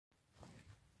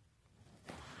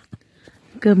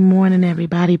Good morning,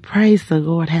 everybody. Praise the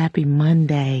Lord. Happy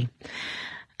Monday.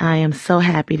 I am so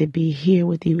happy to be here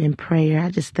with you in prayer. I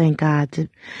just thank God to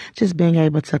just being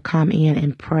able to come in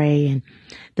and pray, and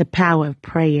the power of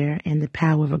prayer and the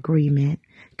power of agreement.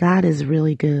 God is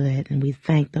really good, and we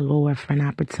thank the Lord for an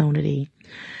opportunity.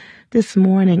 This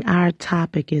morning, our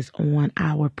topic is on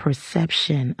our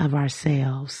perception of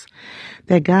ourselves,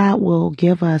 that God will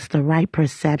give us the right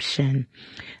perception.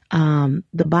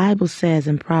 The Bible says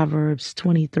in Proverbs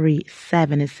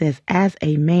 23:7, it says, as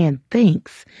a man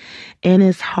thinks in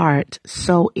his heart,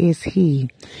 so is he.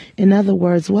 In other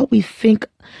words, what we think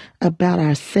about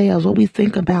ourselves, what we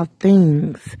think about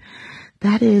things,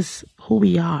 that is who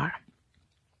we are.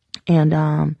 And,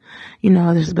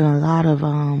 there's been a lot of,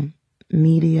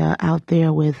 media out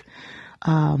there with,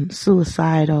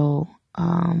 suicide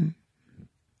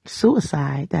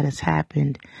that has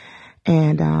happened.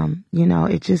 And,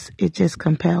 it just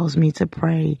compels me to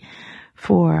pray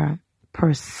for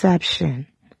perception,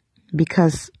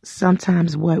 because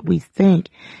sometimes what we think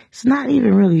is not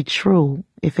even really true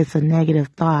if it's a negative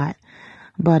thought.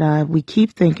 But if we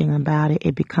keep thinking about it,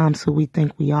 it becomes who we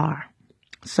think we are.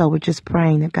 So we're just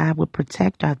praying that God would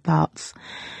protect our thoughts,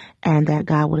 and that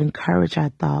God would encourage our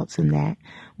thoughts, and that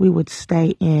we would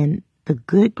stay in the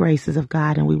good graces of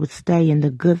God, and we would stay in the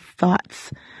good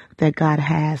thoughts that God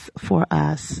has for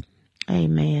us.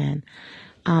 Amen.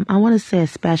 I want to say a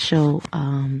special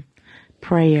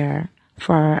prayer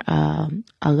for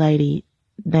a lady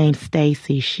named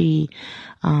Stacy. She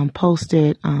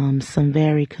posted some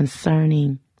very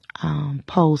concerning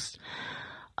posts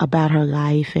about her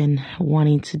life and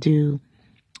wanting to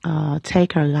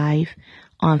take her life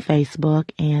on Facebook.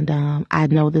 And I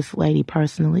know this lady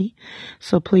personally,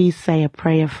 so please say a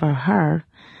prayer for her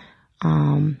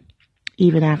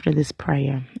even after this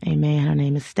prayer. Amen. Her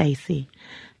name is Stacy.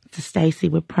 So Stacy,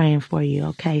 we're praying for you.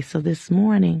 Okay, so this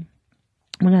morning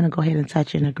we're going to go ahead and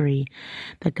touch and agree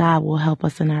that God will help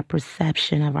us in our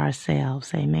perception of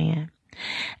ourselves. Amen.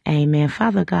 Amen.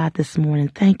 Father God, this morning,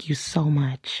 thank you so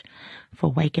much for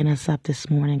waking us up this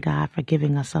morning, God, for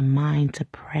giving us a mind to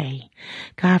pray.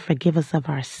 God, forgive us of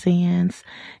our sins,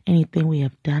 anything we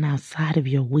have done outside of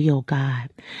your will, God.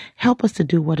 Help us to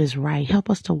do what is right. Help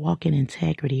us to walk in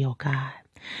integrity, oh God.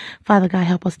 Father God,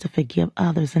 help us to forgive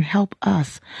others, and help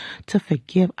us to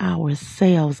forgive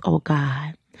ourselves, oh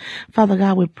God. Father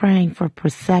God, we're praying for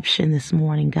perception this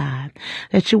morning, God,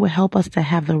 that you will help us to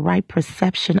have the right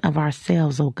perception of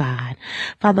ourselves, oh God.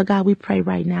 Father God, we pray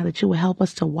right now that you will help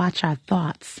us to watch our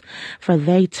thoughts, for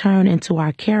they turn into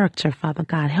our character, Father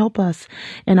God. Help us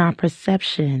in our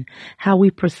perception, how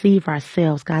we perceive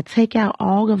ourselves, God. Take out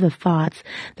all of the thoughts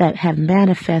that have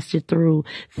manifested through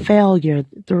failure,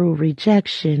 through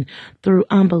rejection, through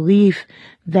unbelief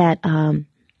that,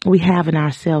 we have in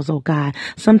ourselves, oh God.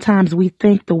 Sometimes we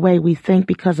think the way we think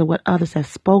because of what others have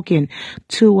spoken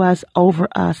to us, over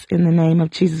us, in the name of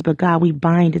Jesus. But God, we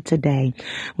bind it today.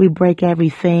 We break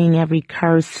everything, every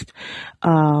cursed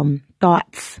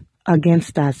thoughts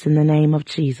against us in the name of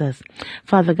Jesus.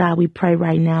 Father God, we pray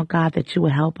right now, God, that you will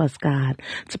help us, God,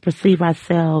 to perceive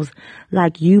ourselves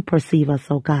like you perceive us,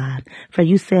 oh God. For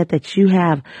you said that you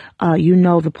have,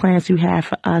 the plans you have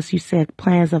for us. You said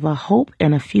plans of a hope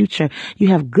and a future. You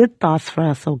have good thoughts for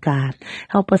us, oh God.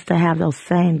 Help us to have those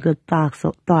same good thoughts,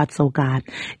 oh God,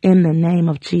 in the name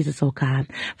of Jesus, oh God.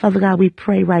 Father God, we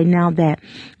pray right now that,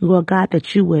 Lord God,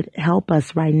 that you would help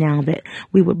us right now, that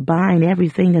we would bind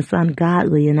everything that's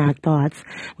ungodly in our thoughts.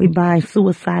 We bind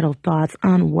suicidal thoughts,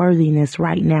 unworthiness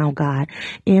right now, God,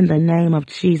 in the name of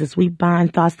Jesus. We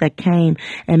bind thoughts that came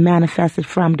and manifested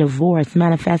from divorce,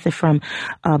 manifested from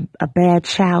a bad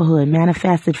childhood,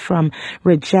 manifested from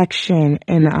rejection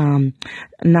and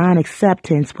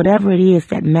non-acceptance, whatever it is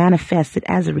that manifested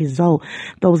as a result,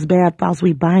 those bad thoughts,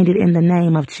 we bind it in the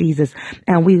name of Jesus,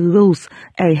 and we loose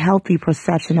a healthy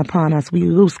perception upon us. We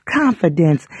loose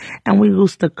confidence, and we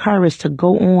loose the courage to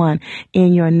go on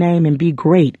in your name and be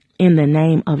great in the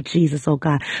name of Jesus, oh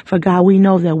God. For God, we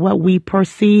know that what we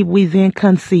perceive, we then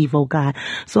conceive, oh God.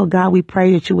 So God, we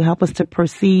pray that you will help us to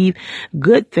perceive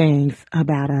good things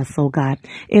about us, oh God.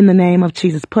 In the name of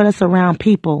Jesus, put us around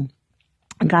people,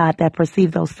 God, that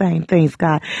perceive those same things,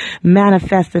 God.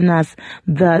 Manifest in us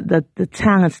the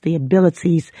talents, the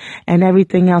abilities, and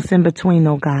everything else in between,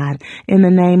 oh God, in the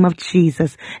name of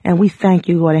Jesus. And we thank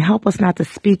you, Lord, and help us not to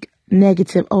speak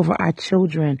negative over our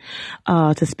children,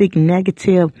 to speak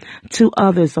negative to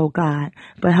others, oh God.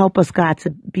 But help us, God, to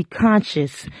be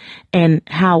conscious in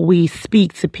how we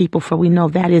speak to people, for we know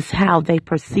that is how they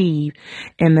perceive,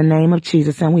 in the name of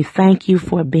Jesus. And we thank you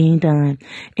for it being done.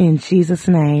 In Jesus'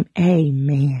 name,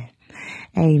 amen.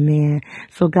 Amen.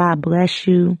 So God bless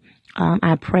you.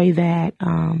 I pray that,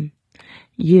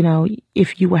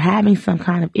 if you were having some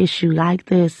kind of issue like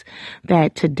this,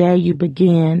 that today you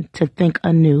begin to think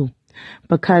anew,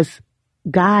 because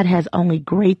God has only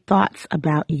great thoughts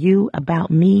about you,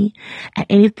 about me, and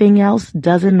anything else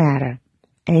doesn't matter.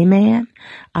 Amen.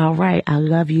 All right. I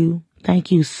love you.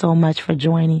 Thank you so much for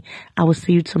joining. I will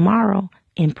see you tomorrow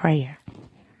in prayer.